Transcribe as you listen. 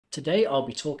Today I'll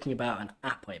be talking about an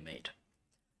app I made.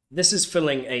 This is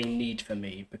filling a need for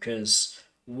me because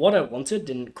what I wanted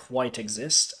didn't quite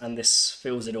exist, and this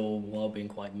fills it all while being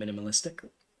quite minimalistic.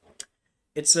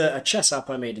 It's a chess app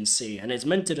I made in C, and it's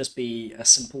meant to just be a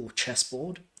simple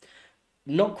chessboard.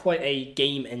 Not quite a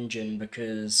game engine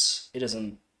because it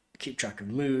doesn't keep track of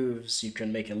moves, you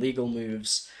can make illegal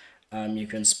moves, you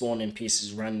can spawn in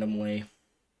pieces randomly,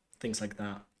 things like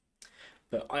that.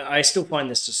 But I still find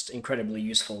this just incredibly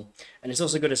useful. And it's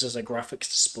also good as a graphics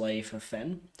display for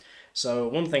Fen. So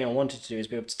one thing I wanted to do is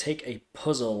be able to take a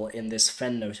puzzle in this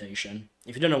Fen notation.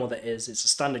 If you don't know what that is, it's a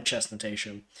standard chess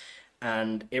notation.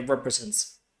 And it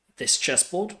represents this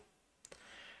chessboard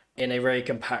in a very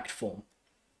compact form.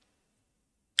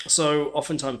 So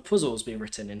oftentimes puzzles be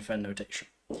written in Fen notation.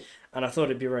 And I thought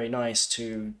it'd be very nice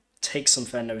to take some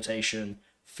Fen notation,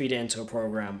 feed it into a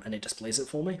program, and it displays it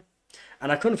for me.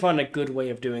 And I couldn't find a good way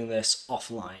of doing this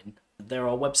offline. There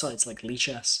are websites like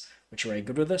Lichess, which are very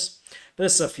good with this, but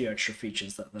there's a few extra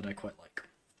features that I quite like.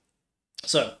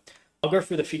 So I'll go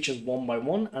through the features one by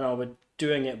one, and I'll be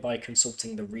doing it by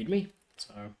consulting the README.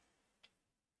 So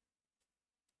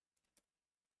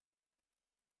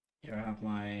here I have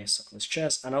my suckless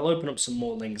chess, and I'll open up some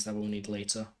more links that we'll need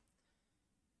later.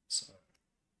 So,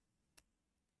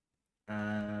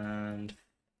 and,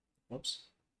 whoops.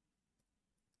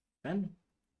 Pen.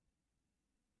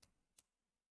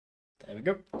 There we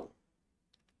go.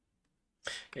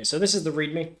 Okay, so this is the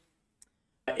README.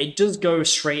 It does go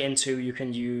straight into you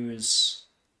can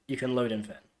load in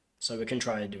Fen. So we can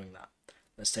try doing that.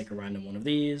 Let's take a random one of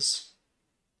these.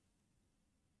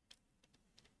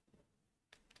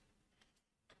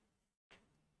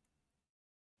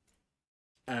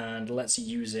 And let's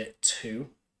use it to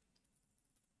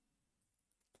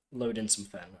load in some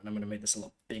Fen. And I'm going to make this a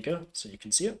lot bigger so you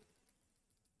can see it.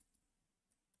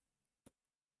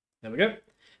 There we go.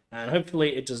 And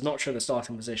hopefully it does not show the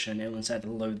starting position, it will instead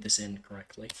load this in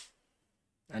correctly.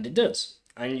 And it does.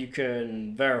 And you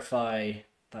can verify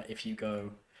that if you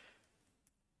go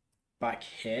back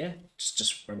here,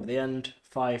 just remember the end,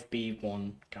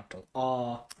 5B1 capital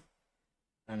R,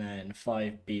 and then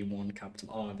 5B1 capital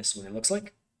R, this is what it looks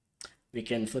like. We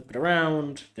can flip it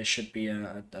around, there should be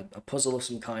a puzzle of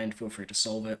some kind, feel free to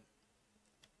solve it.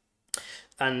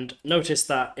 And notice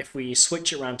that if we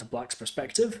switch it around to Black's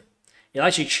perspective, it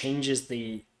actually changes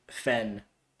the Fen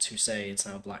to say it's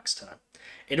now Black's turn.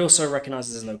 It also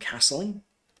recognizes there's no castling,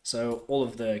 so all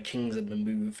of the kings have been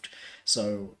moved,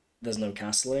 so there's no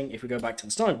castling. If we go back to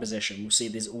the starting position, we'll see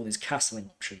there's all these castling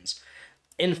options.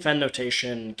 In Fen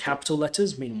notation, capital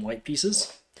letters mean white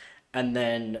pieces, and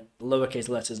then lowercase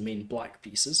letters mean black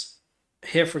pieces.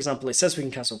 Here, for example, it says we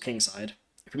can castle kingside.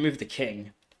 If we move the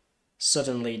king,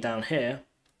 suddenly down here,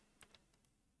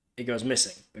 it goes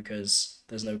missing because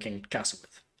there's no king to castle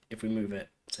with. If we move it,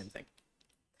 same thing.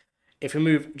 If we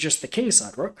move just the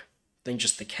kingside rook, then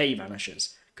just the k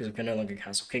vanishes because we can no longer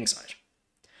castle kingside.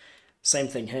 Same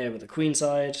thing here with the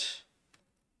queenside.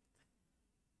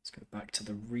 Let's go back to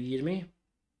the README.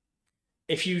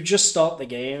 If you just start the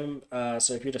game,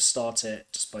 so if you just start it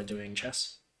just by doing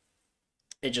chess,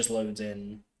 it just loads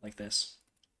in like this.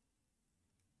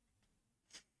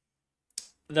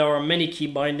 There are many key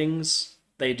bindings.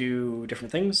 They do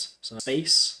different things. So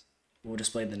space will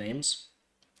display the names,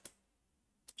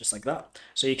 just like that.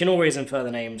 So you can always infer the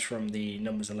names from the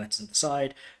numbers and letters at the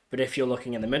side, but if you're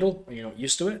looking in the middle or you're not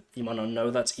used to it, you might not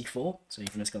know that's E4, so you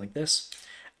can just go like this.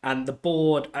 And the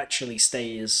board actually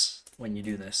stays when you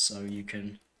do this, so you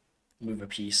can move a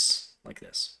piece like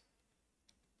this.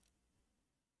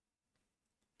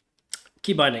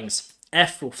 Key bindings.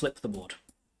 F will flip the board.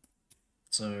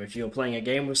 So if you're playing a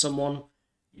game with someone,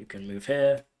 you can move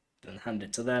here, then hand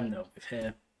it to them, they'll move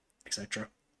here, etc.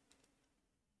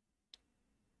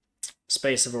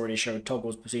 Space have already showed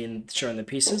toggles between showing the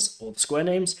pieces or the square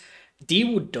names. D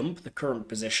will dump the current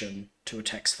position to a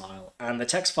text file, and the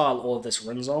text file all of this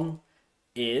runs on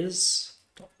is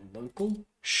local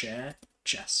share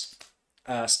chess.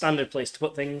 Standard place to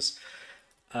put things.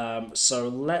 So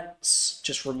let's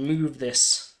just remove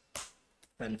this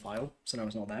Fen file, so now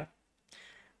it's not there.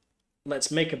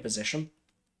 Let's make a position.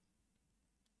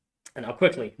 And I'll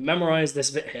quickly memorize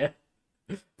this bit here.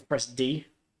 Press D,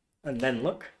 and then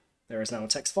look. There is now a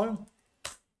text file.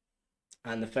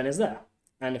 And the Fen is there.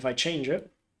 And if I change it,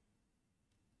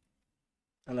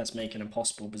 and let's make an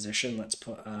impossible position, let's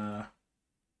put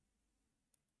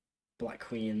black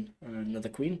queen and another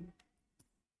queen,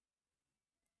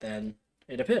 then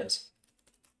it appears.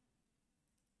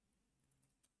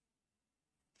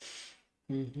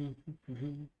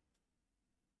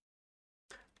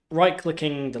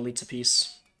 Right-clicking deletes a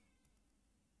piece.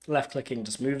 Left clicking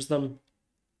just moves them.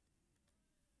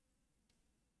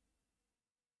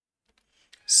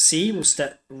 C will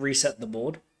reset the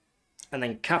board, and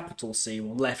then capital C,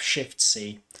 or left shift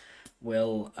C,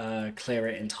 will clear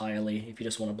it entirely if you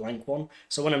just want a blank one.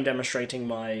 So when I'm demonstrating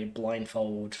my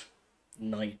blindfold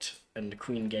knight and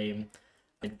queen game,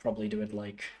 I'd probably do it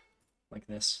like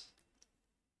this.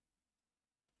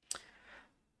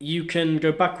 You can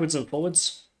go backwards and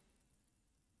forwards.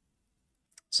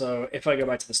 So if I go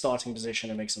back to the starting position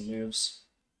and make some moves,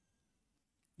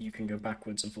 you can go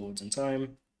backwards and forwards in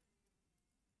time.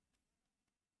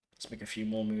 Let's make a few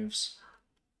more moves.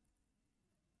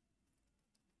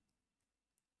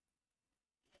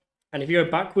 And if you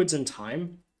go backwards in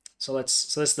time, so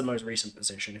this is the most recent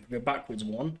position. If you go backwards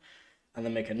one, and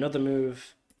then make another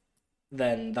move,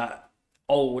 then that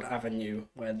old avenue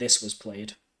where this was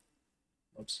played,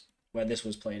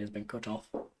 has been cut off.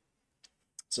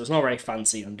 So it's not a very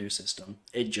fancy undo system.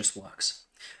 It just works.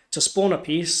 To spawn a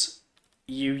piece,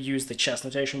 you use the chess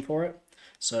notation for it.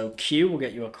 So Q will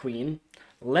get you a queen.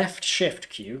 Left shift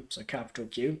Q, so capital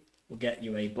Q, will get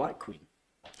you a black queen.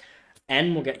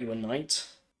 N will get you a knight.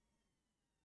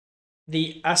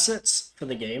 The assets for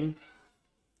the game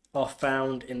are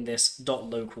found in this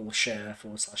 .local share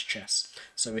 /chess.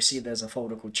 So we see there's a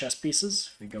folder called chess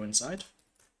pieces. If we go inside,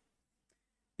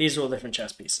 these are all different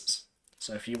chess pieces.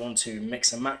 So if you want to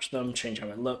mix and match them, change how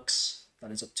it looks,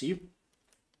 that is up to you.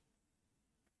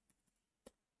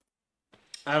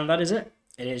 And that is it.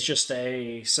 It is just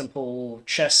a simple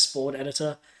chessboard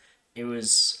editor. It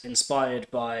was inspired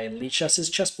by Lichess's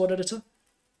chessboard editor.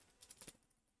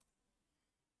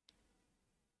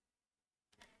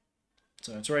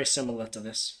 So it's very similar to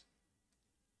this,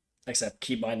 except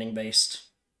key binding based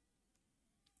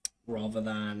rather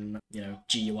than,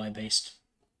 GUI based.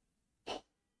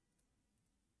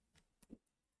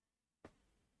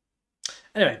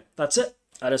 Anyway, that's it.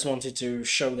 I just wanted to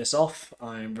show this off.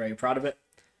 I'm very proud of it.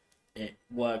 It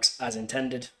works as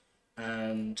intended,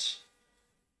 and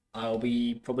I'll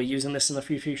be probably using this in a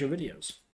few future videos.